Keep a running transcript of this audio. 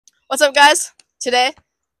What's up, guys? Today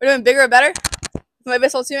we're doing bigger or better with my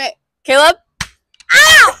best old teammate, Caleb.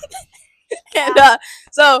 Ow! And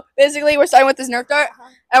so basically, we're starting with this Nerf dart,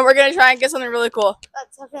 and we're gonna try and get something really cool.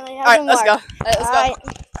 That's definitely All right, let's go.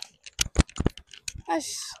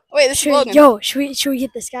 Gosh. Wait, this is Logan. Yo, should we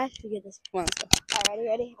get this guy? Should we get this? Come on, let's go. All right,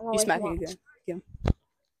 ready? You smack him again. Get him.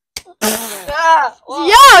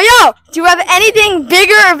 Yo! Do you have anything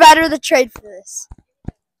bigger or better to trade for this?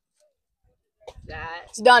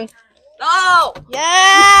 It's done. No!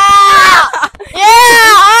 Yeah!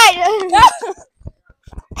 Yeah! Alright!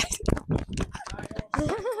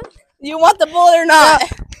 You want the bullet or not?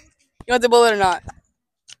 You want the bullet or not?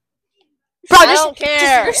 Bro, I don't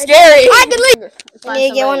care. You're scary. I can leave. We need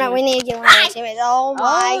to get one. We need to get one of our teammates. Oh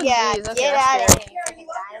my god! Geez, Get out of here,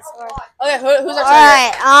 dinosaur. Okay, who's our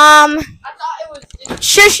Alright,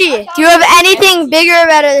 Shushi, do you have anything bigger or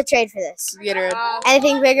better to trade for this? Gatorade.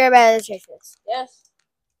 Anything bigger or better to trade for this? Yes.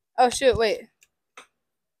 Oh shoot! Wait.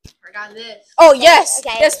 I got this. Oh yes,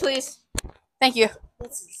 Okay. yes please. Thank you.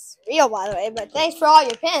 This is real, by the way, but thanks for all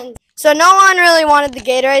your pins. So no one really wanted the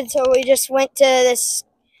Gatorade, so we just went to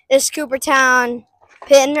this Cooperstown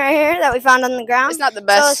pin right here that we found on the ground. It's not the So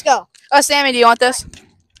best. let's go. Oh, Sammy, do you want this?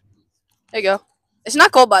 There you go. It's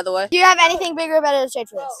not cold, by the way. Do you have anything bigger or better to trade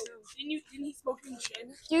for this? Didn't he smoke in the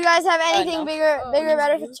chin? Do you guys have anything no. bigger or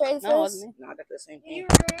better to trade for No, it this? wasn't me. No, I got the same thing.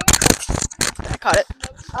 I caught it.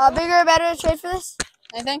 Bigger or better to trade for this?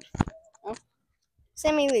 Anything?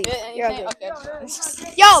 Sammy, leave. You're Anything? okay.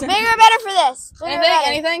 Okay. Yo, bigger or better for this? Bigger or Anything? better?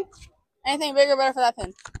 Anything? Anything bigger or better for that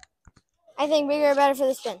pin? Anything bigger or better for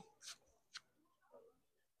this pin?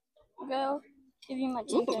 Go. Give you my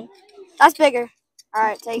chicken. That's bigger. All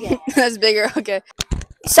right, take it. That's bigger. Okay.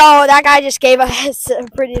 So that guy just gave us a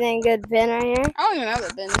pretty dang good pin right here, I don't even have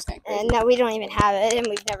that pin. This thing. and no, we don't even have it, and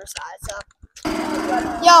we've never saw it. So,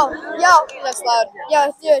 yo, That's loud.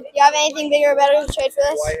 yo, dude, you have anything bigger or better to trade for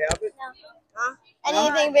this? Do I have it? Huh?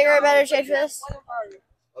 Anything bigger or better to trade for this?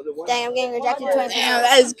 Other one? Dang, I'm getting rejected 20 Damn,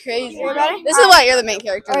 that is crazy. Bigger or better? This is why you're the main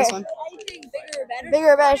character in this one.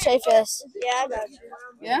 Bigger or better to trade for this? Yeah, I got you.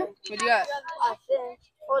 Yeah? What do you got?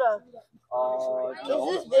 Hold on. No.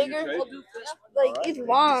 Is this bigger? Like, it's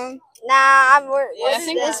long. Nah, I'm worried. Yeah, I What's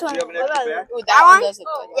think this one? Do you have an What about extra it? pack? Ooh, That that one? one does look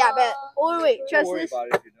good. Yeah, bet. Oh, wait, Don't trust worry this? about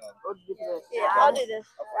it if you don't. Yeah, I'll do this.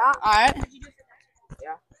 Alright.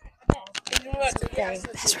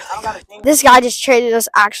 This guy just traded us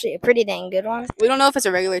actually a pretty dang good one. We don't know if it's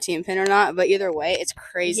a regular team pin or not, but either way, it's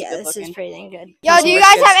crazy Yeah, good this looking. is pretty dang good. Yo, do you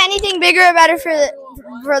guys have anything bigger or better for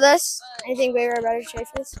this? Anything bigger or better to trade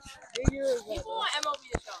for this?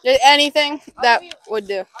 Anything that would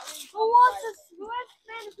do.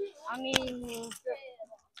 I mean,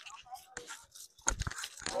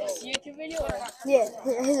 YouTube video? Yeah,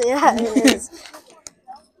 yeah, it is.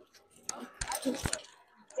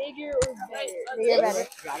 Bigger or better? Bigger or better.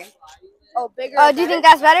 Oh, bigger. Do you think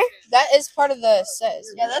that's better? That is part of the set.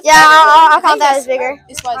 Yeah, that's Yeah, I'll count that as bigger.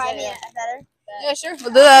 This one's Yeah, better. Yeah, sure. We'll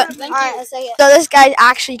do that. Alright, let's take it. So this guy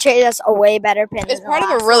actually traded us a way better pin. It's than part the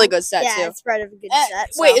of a last really one. good set, Yeah, too. it's part of a good set.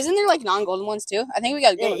 Wait, so. isn't there like non-golden ones too? I think we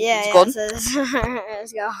got a good one. Yeah, It's yeah. golden. So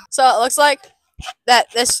let's go. So it looks like that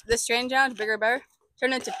this training challenge, bigger or better,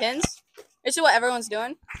 turned into pins. This is what everyone's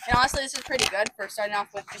doing. And honestly, this is pretty good for starting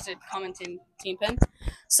off with just a common team pin.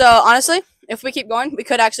 So honestly, if we keep going, we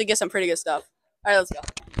could actually get some pretty good stuff. All right, let's go.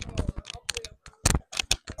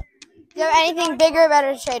 Do you have anything bigger or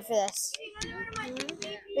better to trade for this?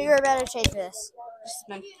 Bigger or better to trade for this? Just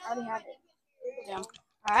spin. I already have it. Yeah.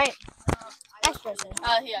 Alright. Next person.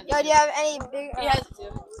 He has Yo, it. do you have any big? He has it too.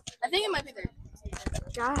 I think it might be there.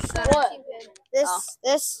 Gosh. What?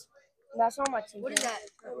 This. That's not my team. What is that?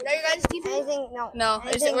 Are you guys team? Anything? No. No,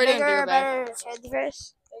 Anything we're doing bigger bigger or or better. better to trade for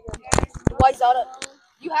this? Why Zelda?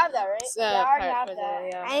 You have that, right? It's, Yeah, I already part have for that. the,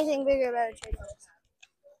 yeah. Anything bigger or better to trade for this?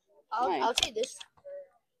 I'll take this.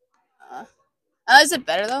 Is it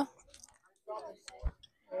better though?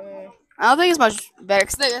 I don't think it's much better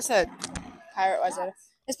because like I said, pirate was it?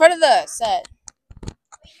 It's part of the set.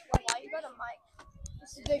 Why you got a mic?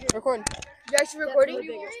 This is bigger. Recording. You actually recording?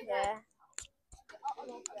 Yeah.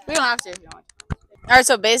 We don't have to if you don't want to. All right,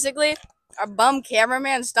 so basically, our bum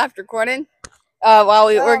cameraman stopped recording while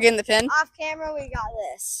we were getting the pin. Off camera, we got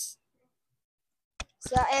this.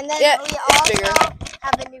 So, and then Yeah, we it's also bigger.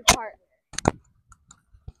 have a new partner.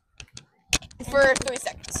 For 3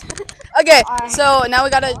 seconds. Okay, Alright. so now we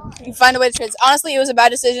gotta find a way to trade. Honestly, it was a bad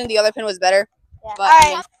decision. The other pin was better. Yeah. But,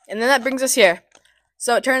 Alright. and then that brings us here.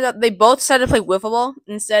 So it turns out they both decided to play wiffle ball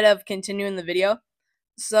instead of continuing the video.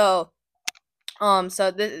 So, we're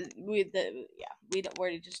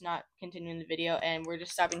just not continuing the video, and we're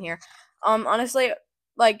just stopping here. Honestly,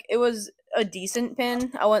 like it was a decent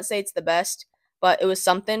pin. I wouldn't say it's the best, but it was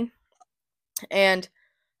something. And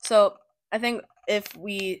so I think if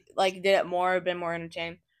we like did it more, it'd been more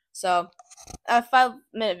entertaining. So a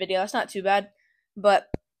 5-minute video, that's not too bad. But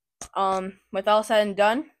with all said and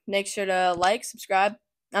done, make sure to like, subscribe.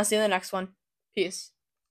 I'll see you in the next one. Peace.